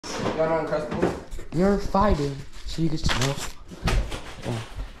got on Uncrustables? You're fighting, so you get to know. Yeah.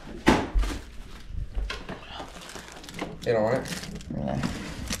 You don't want it? Yeah.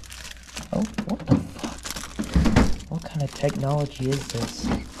 Oh, what the fuck? What kind of technology is this?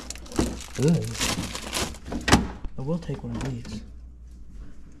 Ugh. I will take one of these.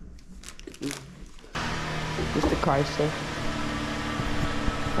 Just a Chrysler.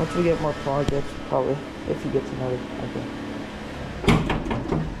 Once we get more projects, probably, if he gets another, okay.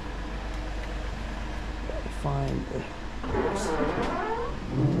 Find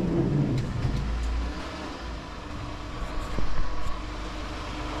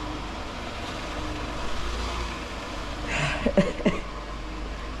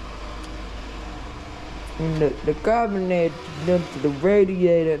the carbonator goes to the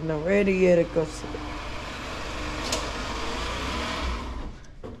radiator, and the radiator goes to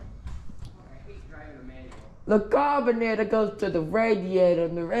the carbonator goes to the radiator,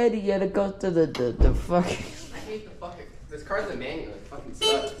 and the radiator goes to the fucking. I hate the fucking. This car's a manual. It fucking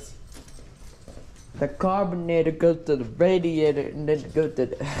sucks. The carbonator goes to the radiator, and then it goes to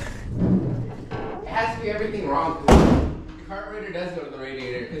the. It has to be everything wrong. The carburetor does go to the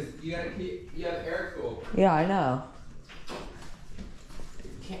radiator because you have air cool. Yeah, I know.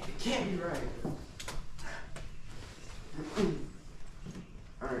 It can't be right.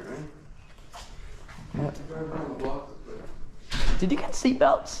 Alright, man. Yep. Drive around the block. Did you get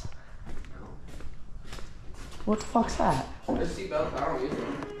seatbelts? No. What the fuck's that? There's seatbelts. I don't use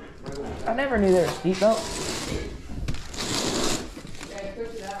them. I never knew there was seatbelts. Yeah, it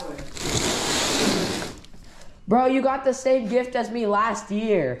puts it that way. Bro, you got the same gift as me last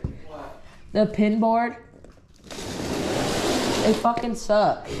year. What? The pin board. They fucking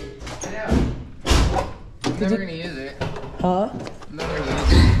suck. Yeah. I'm never gonna use it. Huh? I'm never gonna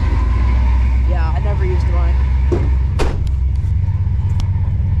use it. Yeah, I never used mine.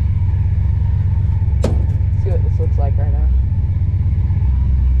 See what this looks like right now.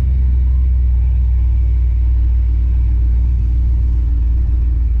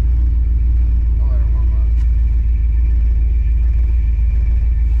 I'll let it warm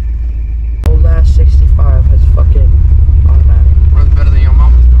up. Old ass 65 has fucking automatic. Runs better than your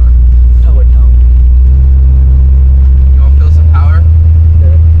mama's car. No, it don't. You wanna feel some power?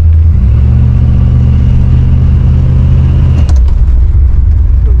 Yeah.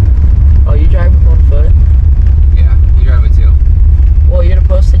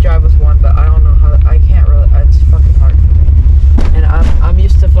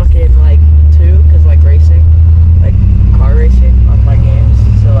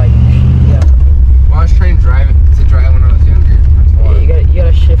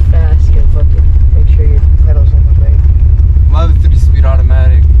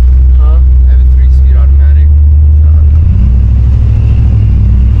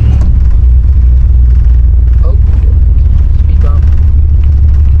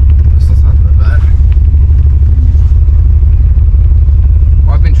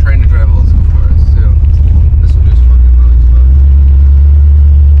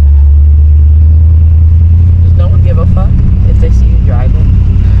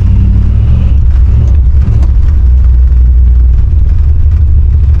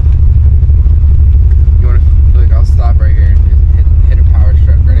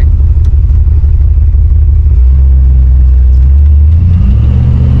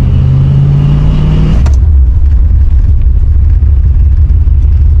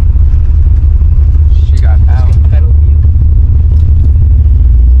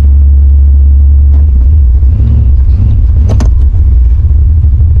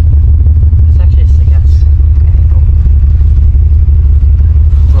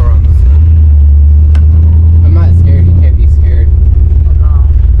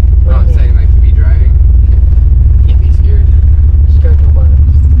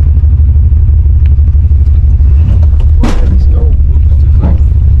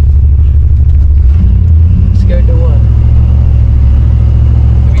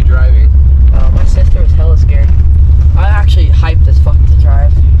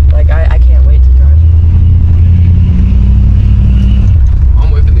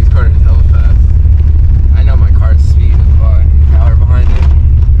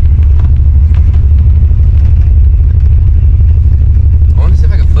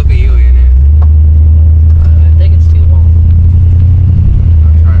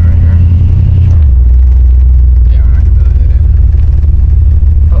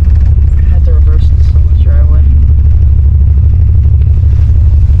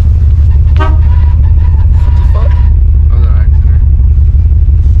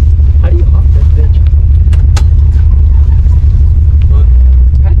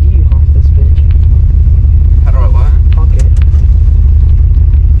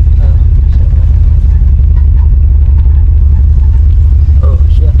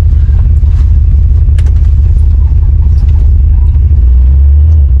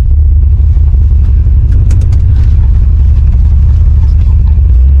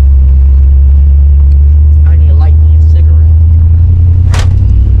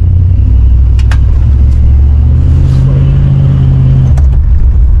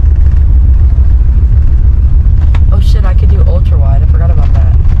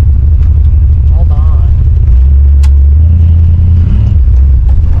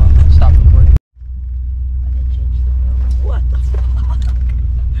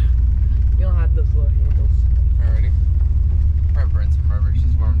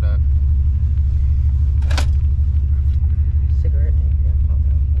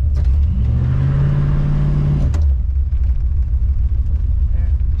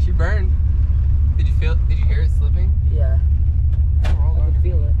 burned. Did you hear it slipping? Yeah. I could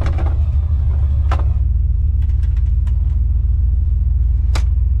feel it.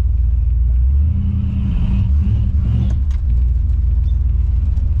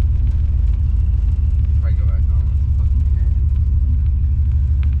 Probably go back home.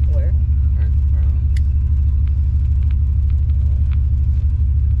 Where?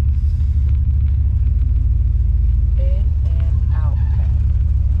 In and out.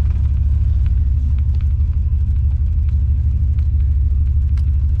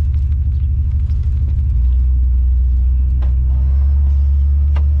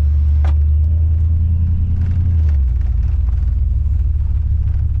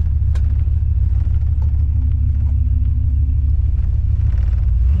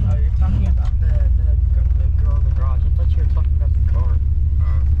 Oh, you're talking about the girl in the garage. I thought you were talking about the car.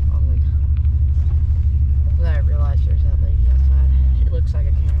 I was like, then I realized there's that lady outside. She looks like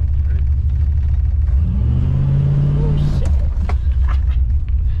a Karen. Oh shit.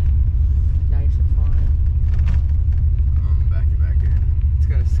 Nice and fine. Back in. It's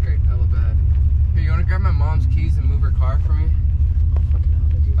gonna scrape hella bad. Here, you wanna grab my mom's keys and move her car for me?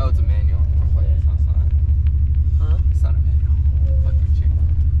 Oh, it's a manual. Fuck, it's not. Huh? It's not a manual. Fuck with you.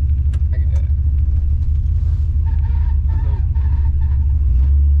 I can do it.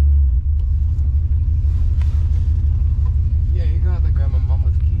 Yeah, you gotta grab my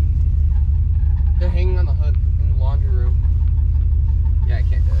mama's keys. They're hanging on the hook in the laundry room. Yeah, I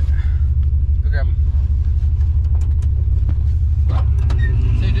can't do it. Go grab them.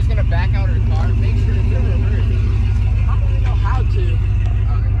 So you're just gonna back out her car? Make sure to give her a reverse. I don't even know how to. Okay,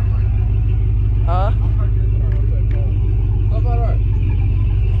 never mind. Huh? I'll park this car real quick. How about her?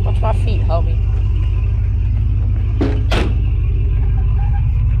 Watch my feet, homie.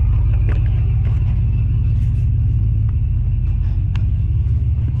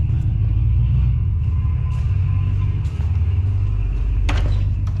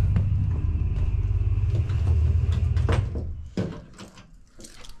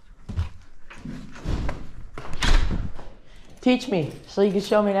 Teach me so you can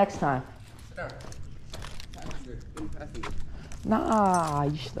show me next time. Sit down. Passenger. In passenger. Nah,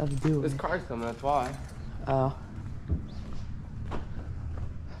 you should have to do This it. car's coming, that's why. Oh.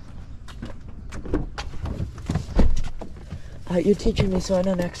 You're teaching me so I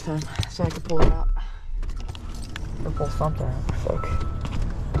know next time, so I can pull it out. Or pull something out. Fuck.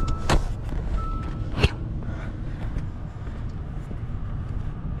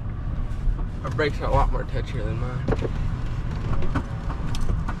 Our brakes are a lot more touchier than mine.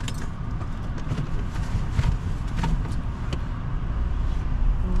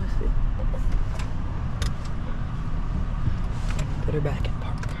 Let's see. Put her back in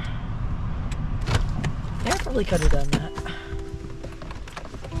park. Yeah, I probably could have done that.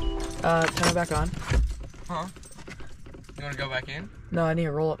 Turn her back on. Huh? You wanna go back in? No, I need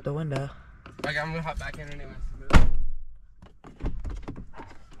to roll up the window. Like, I'm gonna hop back in anyways.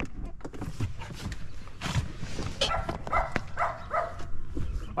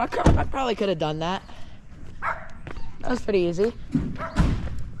 I probably could have done that. That was pretty easy.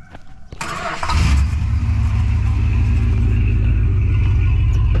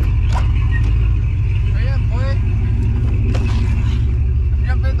 Hurry up, boy.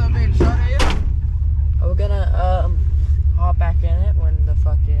 Jump in, though, being shot at you. We're gonna hop back in it when the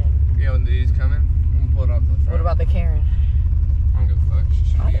fucking. Yeah, when the dude's coming, I'm gonna pull it off to the front. What about the Karen? I don't give a fuck. She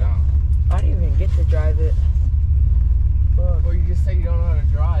should be out. I didn't even get to drive it. Fuck. Well, you just said you don't know how to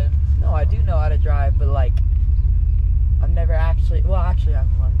drive. No, I do know how to drive, but like, I've never actually. Well, actually, I've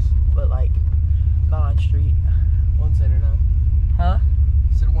once, but like, not on street. One seater now. Huh?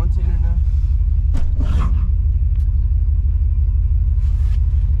 You said one seater now.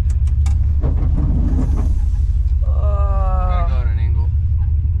 Gotta go at an angle.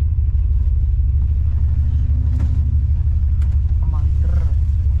 Come on.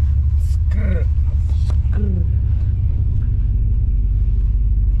 Skrr.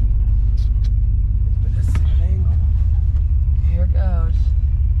 Let's set an angle. Here it goes.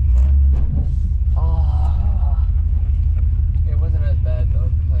 Oh. It wasn't as bad though,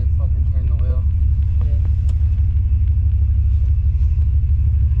 because I fucking turned the wheel.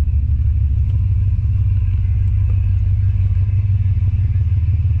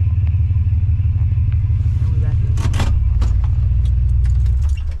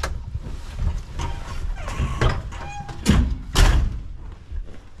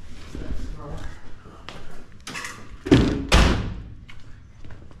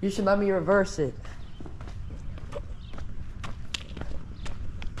 You should let me reverse it.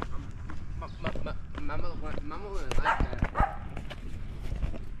 Mama wouldn't like that.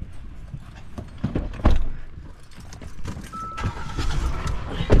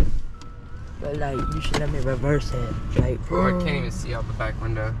 Like, you should let me reverse it. Like, Oh, I can't even see out the back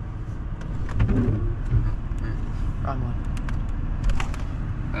window. Wrong one.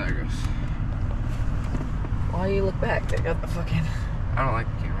 Oh, there it goes. Why you look back? They got the fucking... I don't like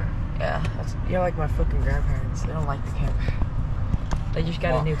the camera. Yeah, you're like my fucking grandparents. They don't like the camera. They just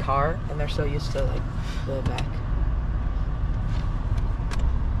got a new car, and they're so used to, like, the back.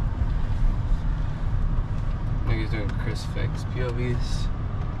 Niggas doing Chris Fix POVs.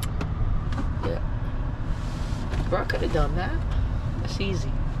 Yeah. Bro, I could have done that. It's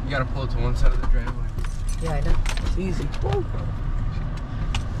easy. You gotta pull it to one side of the driveway. Yeah, I know. It's easy. Woo.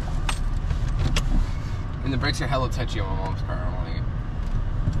 And the brakes are hella touchy on my mom's car. I don't like it.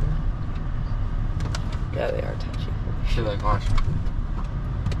 Yeah, they are touchy. Shit like launch.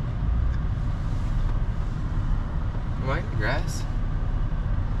 Am I in the grass?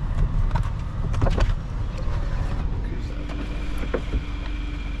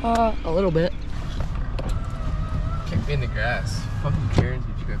 A little bit. Can't be in the grass. Fucking Karen's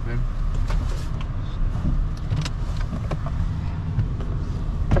get you guys, man.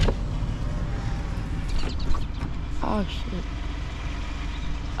 Oh shit.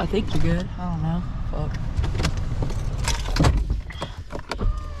 I think you're good. I don't know. Fuck.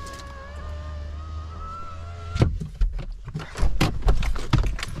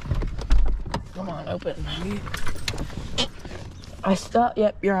 Come on, open. I stopped.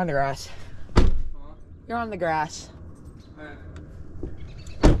 Yep, you're on the grass. You're on the grass.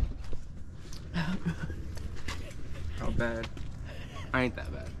 How bad? I ain't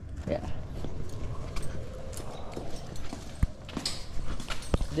that bad. Yeah.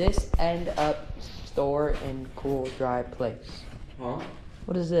 This end up store in cool dry place. Huh?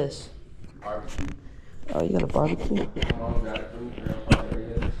 What is this? Barbecue. Oh, you got a barbecue? My mom got it from me. There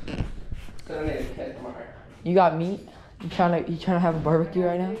it is. So I need a kid tomorrow. You got meat? You trying to have a barbecue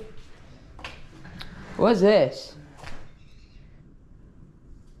right now? What is this?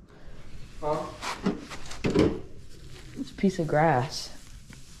 Huh? It's a piece of grass.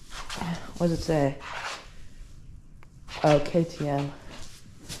 What does it say? Oh, KTM.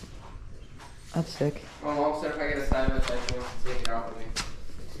 That's sick. My mom said if I get a side by side, she wants to take it out with me.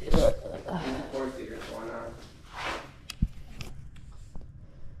 It's a 4-seater, so why not?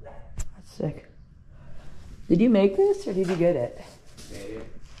 That's sick. Did you make this or did you get it? Maybe.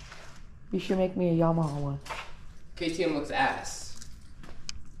 You should make me a Yamaha one. KTM looks ass.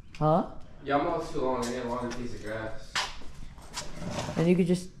 Huh? Yamaha's too long. I need a longer piece of grass. And you could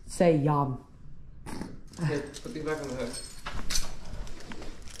just say Yam. Here, put these back on the hood.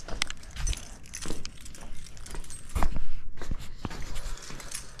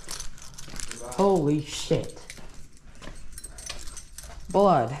 Holy shit.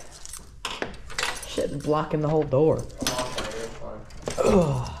 Blood. Shit blocking the whole door.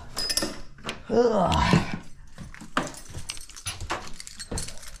 Ugh. Ugh.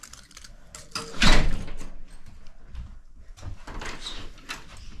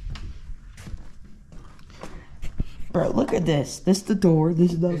 Bro, look at this. This is the door.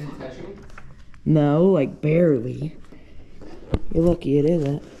 This is the... Is it touching? No, like barely. You're lucky it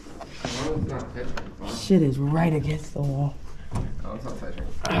isn't. No, it's not touching. Shit is right against the wall. No, it's not touching.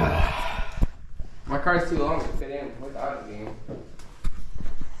 My car's too long to fit in without it being.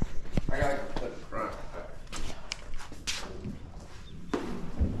 I gotta put it in front.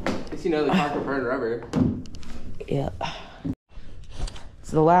 Guess you know the car can burn rubber. Yeah.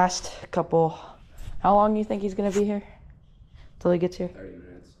 It's the last couple... How long do you think he's gonna be here? Till he gets here? 30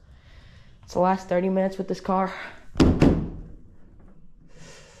 minutes. It's the last 30 minutes with this car.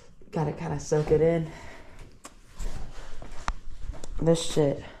 Gotta kind of soak it in. This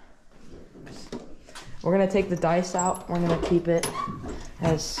shit. We're gonna take the dice out. We're gonna keep it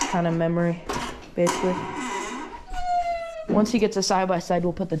as kind of memory, basically. Once he gets a side-by-side,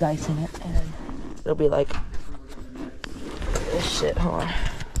 we'll put the dice in it, and it'll be like this shit. Hold on.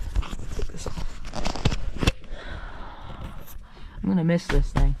 Take this off. I'm gonna miss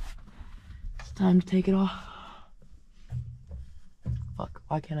this thing. It's time to take it off. Fuck,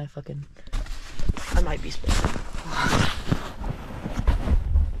 why can't I fucking... I might be spinning.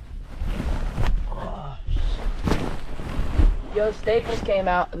 Oh, yo, Staples came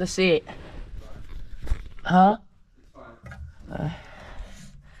out of the seat. Huh?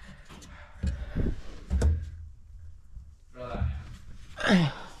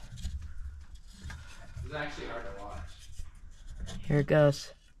 It's actually hard to watch. Here it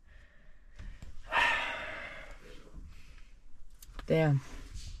goes. Damn.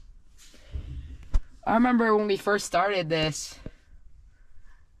 I remember when we first started this.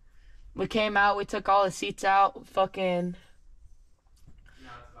 We came out, we took all the seats out, fucking...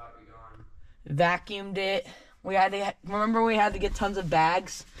 Now it's about to be gone. vacuumed it. Remember we had to get tons of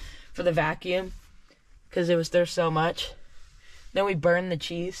bags for the vacuum because there's so much. Then we burned the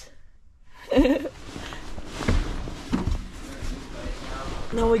cheese. Then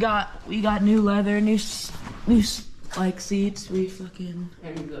we got new leather, new like seats. We fucking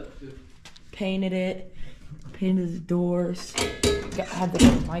painted it, painted the doors. Had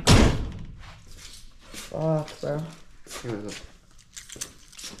the microphone. Fuck, bro.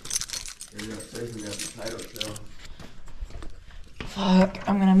 Fuck,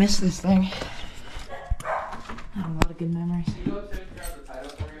 I'm gonna miss this thing. I have a lot of good memories. Can you go check out the title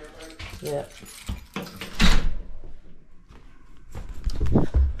for me real quick? Yeah.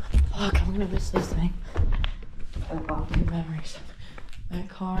 Fuck, I'm gonna miss this thing. I have a lot of good memories. That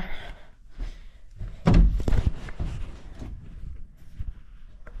car.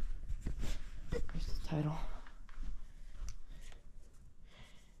 Here's the title.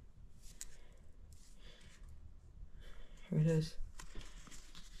 Here it is.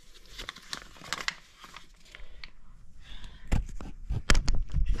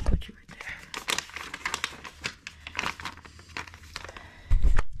 Put you right there.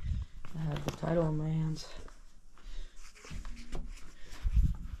 I have the title in my hands.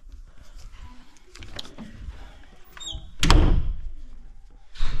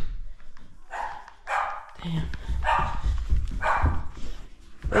 Damn.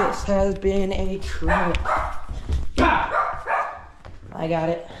 This has been a trip. I got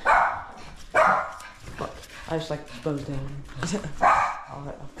it. Fuck. I just like exposed it.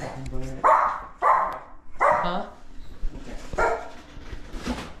 I'll fucking blur it. Huh?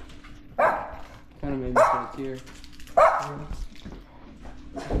 Kind of made me shed a tear. Why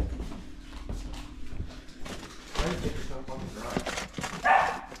did you take yourself off the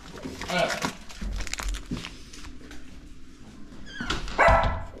garage?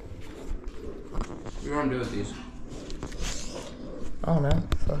 What do you want to do with these? I don't know.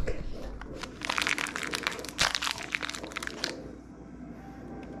 Fuck.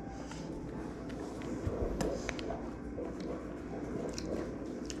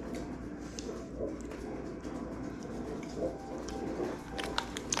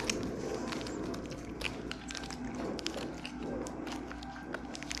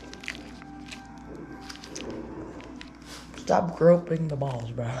 Stop groping the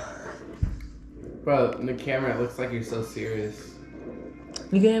balls, bro. Bro, in the camera, it looks like you're so serious.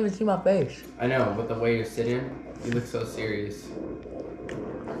 You can't even see my face. I know, but the way you're sitting, you look so serious.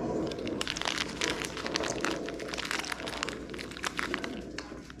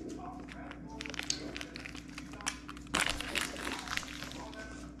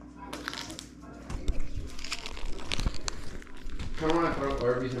 I don't want to throw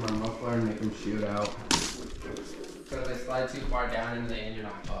Orbeez in my muffler and make them shoot out. So if they slide too far down into the engine,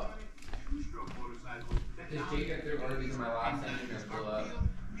 I'll fuck. This Jacob threw Orbeez in my last engine and blew up.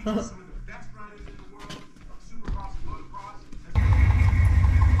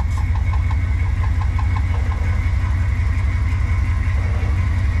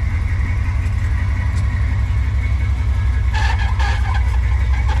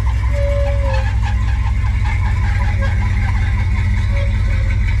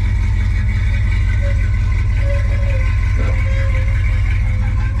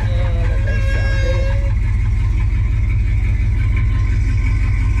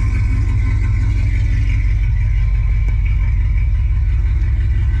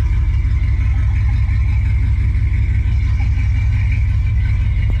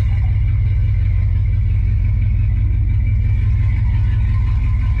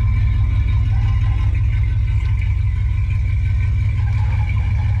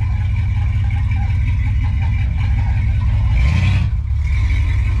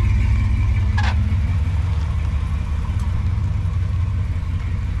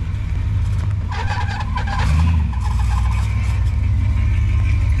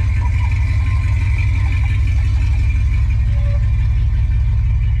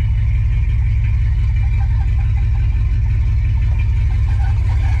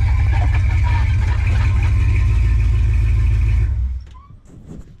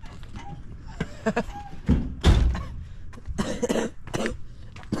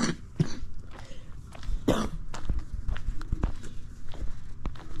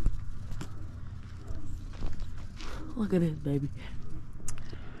 Look at this, baby.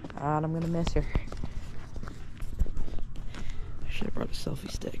 God, I'm gonna miss her. I should have brought a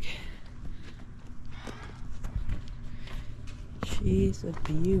selfie stick. She's a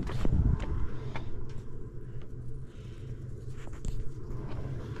beaut.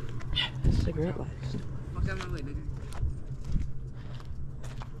 Cigarette lights. Fuck out my way, nigga.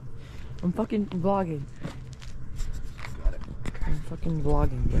 I'm fucking vlogging. Got it. I'm fucking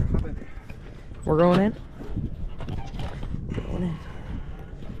vlogging, bro. We're going in? We're going in.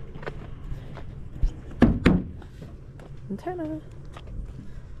 Antenna.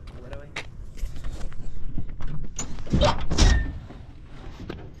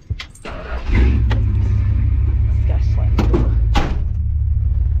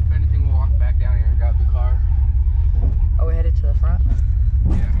 If anything, we'll walk back down here and grab the car. Are we headed to the front?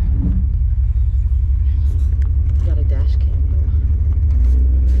 Yeah. You got a dash cam, bro.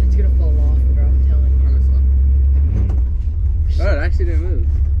 It's gonna fall off, bro. I'm telling you. I'm gonna slow. Oh, it actually didn't move.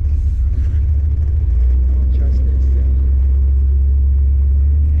 I don't trust this, though.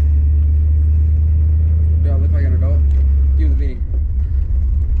 Do I look like an adult? Give me the beating.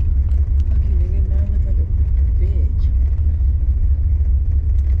 Fucking nigga, now I look like a bitch.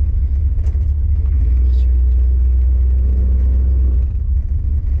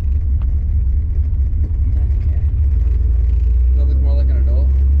 Do I look more like an adult?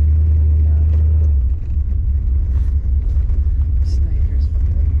 Sniper's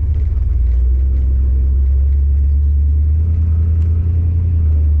fucked up.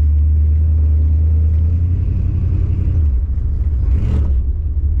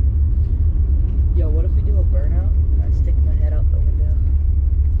 Yo, what if we do a burnout and I stick my head out the window?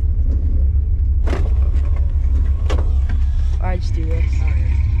 Alright, just do this.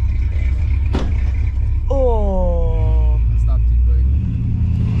 Oh! Stop too quick.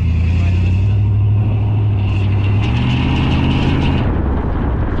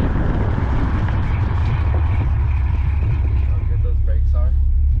 How good those brakes are.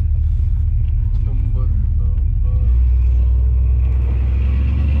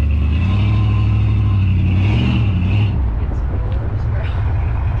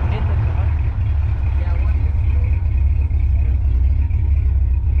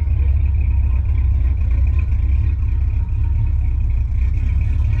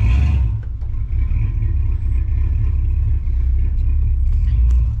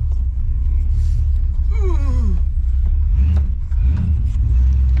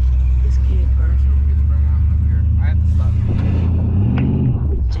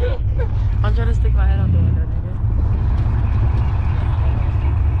 I'm trying to stick my head out the window, nigga.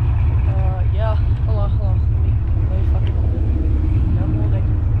 Yeah. Hold on. Let me fucking hold it. No, I'm holding.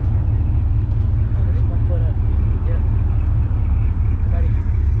 I'm gonna put my foot up. Yeah. Ready?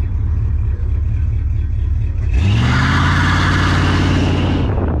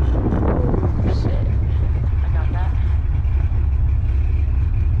 Oh, shit. I got that.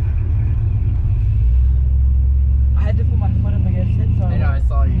 I had to put my foot up against it, so I know, I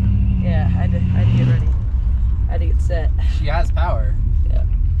saw you. yeah, I had to get ready. I had to get set. She has power. Yeah.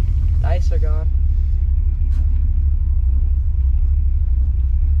 The ice are gone.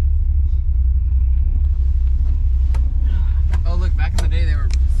 Oh, look, back in the day they were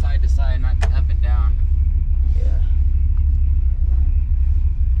side to side, not up and down. Yeah.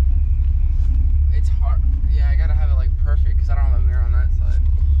 It's hard. Yeah, I gotta have it like perfect because I don't have a mirror on that side.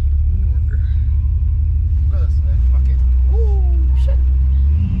 New Yorker. Go this way. Fuck it. Oh, shit.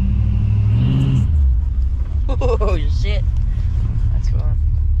 Oh, shit. That's fun.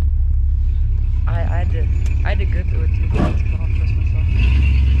 I had to grip it with 2 hands, but I don't trust myself.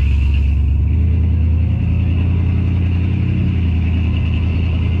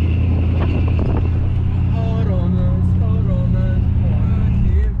 Hold on us.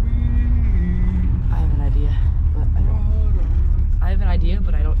 I have an idea, but I don't. I have an idea,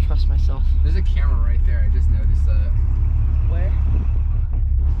 but I don't trust myself. There's a camera right there. I just noticed that. Where?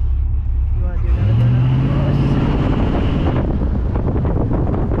 You want to do another burnout?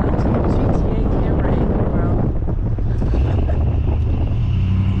 That's a GTA camera angle, bro.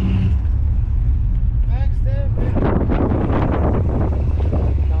 Backstep.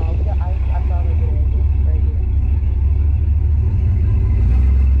 No, I found a good angle right here.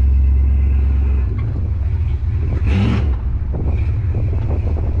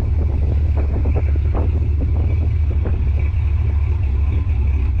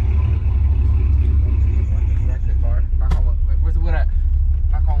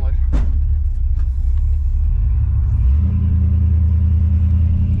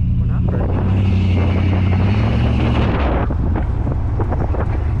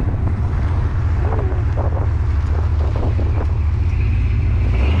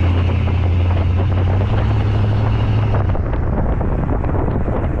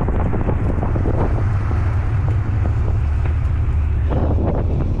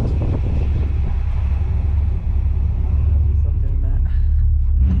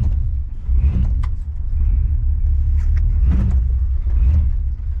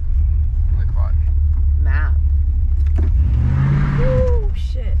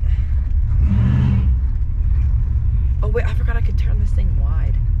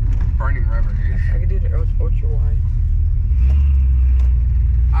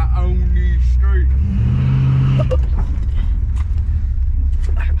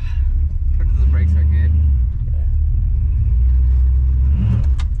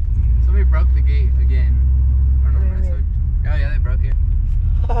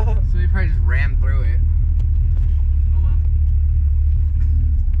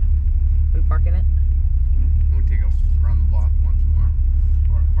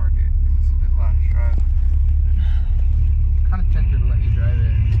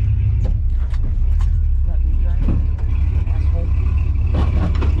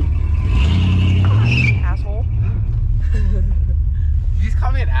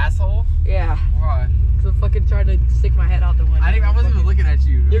 asshole? Yeah. Why? Cause I'm fucking trying to stick my head out the window. I wasn't even looking at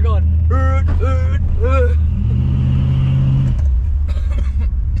you. You're going.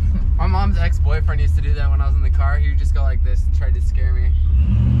 My mom's ex-boyfriend used to do that when I was in the car. He would just go like this and try to scare me.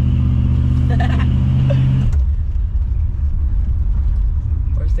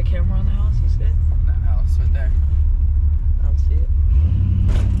 Where's the camera on the house, you said? That house right there. I don't see it.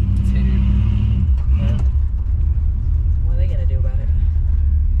 It's hidden. Yeah. What are they gonna do about it?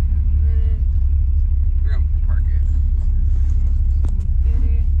 We're gonna park it.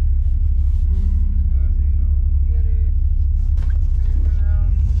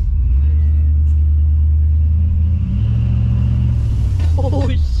 Oh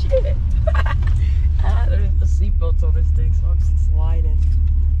shit! There's the seatbelts on this thing, so I'm just sliding.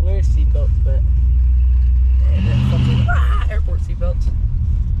 Well, there's seatbelts, but they're fucking airport seatbelts. I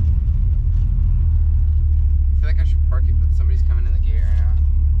feel like I should park it, but somebody's coming in the gate right now.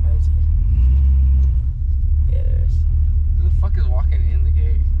 Yeah, there's. Who the fuck is walking in the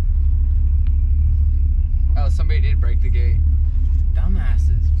gate? Oh, somebody did break the gate.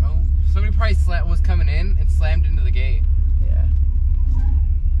 Dumbasses, bro. Somebody probably was coming in and slammed into the gate. Yeah.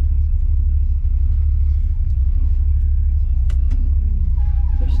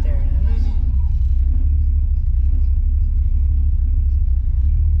 They're staring at us.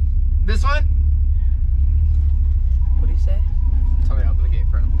 This one? What do you say? Tell me to open the gate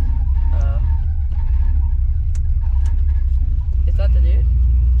for him. Is that the dude?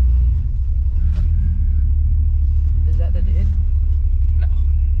 Is that the dude? No.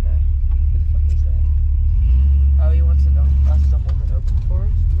 No. Who the fuck is that? Oh, he wants us to hold it open for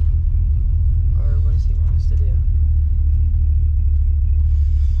us? Or what does he want us to do?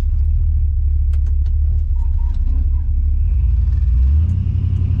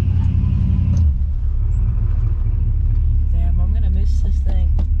 Damn, I'm gonna miss this thing.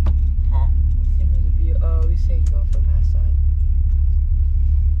 Huh? This thing is a view. Oh, he's saying go from that side.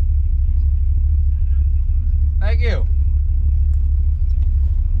 Thank you.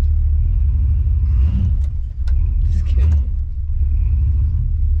 Just kidding.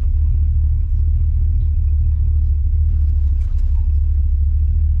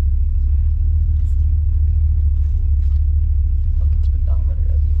 Fucking speedometer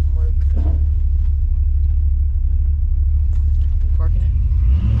doesn't even work. We parking it?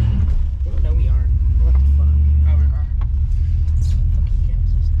 Oh, no, we aren't. What the fuck? Oh, we are. Fucking gas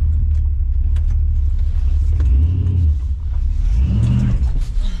system.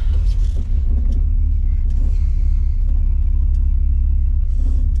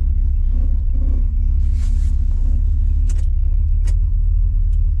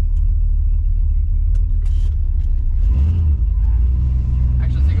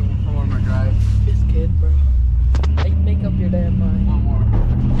 Actually, take it for one more drive. This kid, bro. Like, make up your damn mind. One more.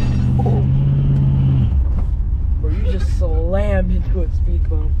 Oh. Bro, you just slammed into a speed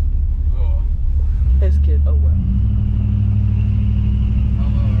bump. Oh. This kid, oh well.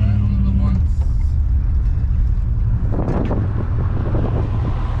 Alright, on the ones.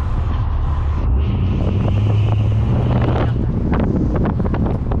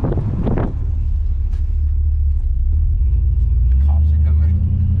 Cops are coming.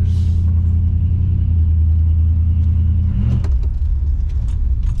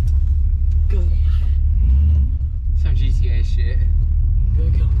 Go. Some GTA shit. Go,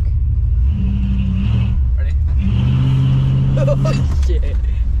 go. Ready? Oh shit.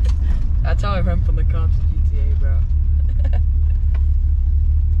 That's how I run from the cops in GTA, bro.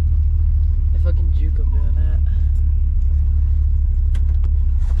 I fucking juke him doing that.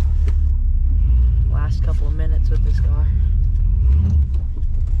 Last couple of minutes with this car.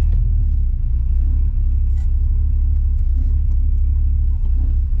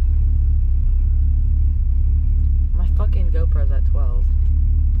 My fucking GoPro's at 12.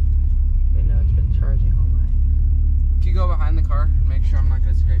 You know, it's been charging all night. Can you go behind the car and make sure I'm not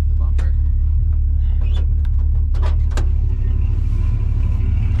going to scrape the bumper?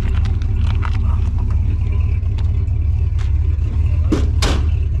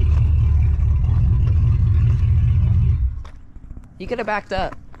 You could have backed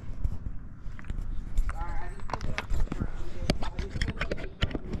up.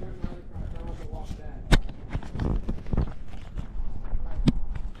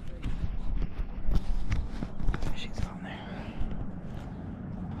 She's on there.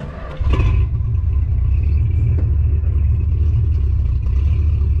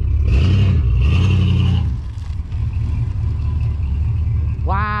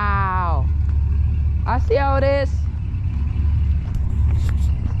 Wow. I see how it is.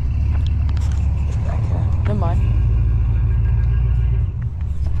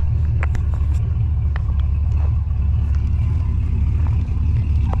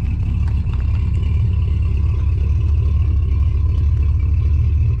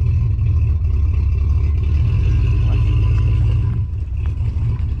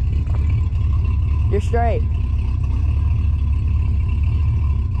 You're straight.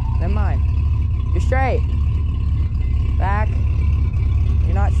 Never mind. You're straight. Back.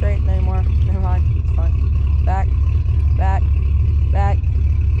 You're not straight anymore. Never mind. It's fine. Back. Back. Back.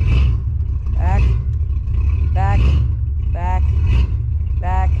 Back. Back. Back.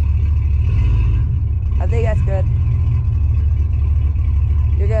 Back. I think that's good.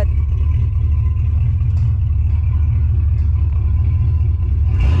 You're good.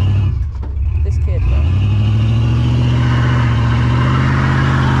 This kid, bro.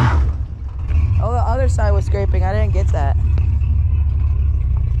 Oh, the other side was scraping. I didn't get that.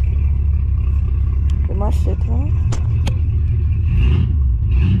 Get my shit on.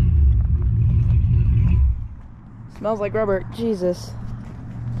 Smells like rubber. Jesus.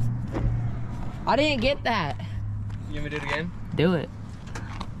 I didn't get that. You want me to do it again? Do it.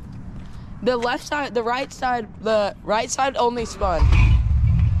 The left side, the right side only spun.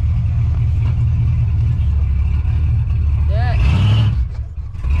 Yeah.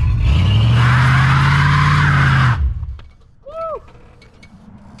 Woo!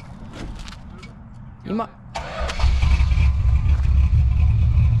 You might.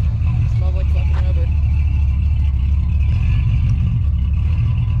 Smells like fucking rubber.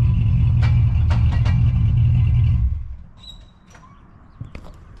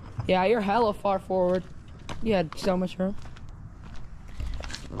 Yeah, you're hella far forward. You had so much room.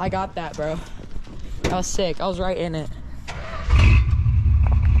 I got that, bro. I was sick. I was right in it. I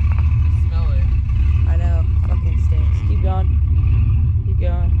smell it. I know. Fucking stinks. Keep going. Keep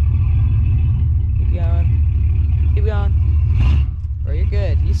going. Keep going. Keep going. Bro, you're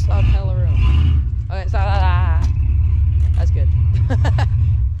good. You still have hella room. Okay, that's good.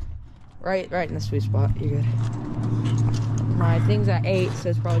 right in the sweet spot. You're good. My thing's at 8, so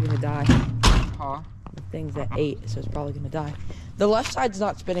it's probably gonna die. Huh? The thing's at 8, so it's probably gonna die. The left side's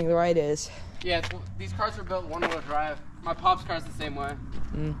not spinning, the right is. Yeah, these cars are built one-wheel drive. My pop's car's the same way.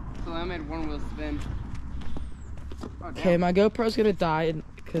 Mm. So I made one-wheel spin. Oh, Okay, my GoPro's gonna die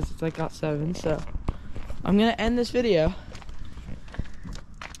because it's like got 7, so I'm gonna end this video.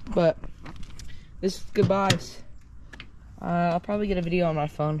 But this is goodbyes. I'll probably get a video on my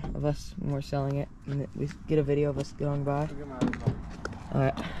phone of us when we're selling it, and we get a video of us going by.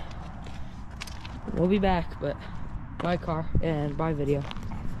 Alright. We'll be back, but buy car and buy video.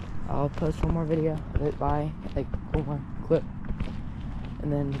 I'll post one more video of it, buy like one more clip,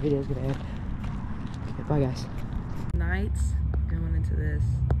 and then the video's gonna end. Okay, bye guys. Nights going into this.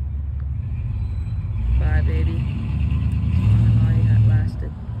 Bye baby. How long that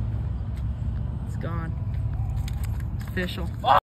lasted? It's gone. It's official.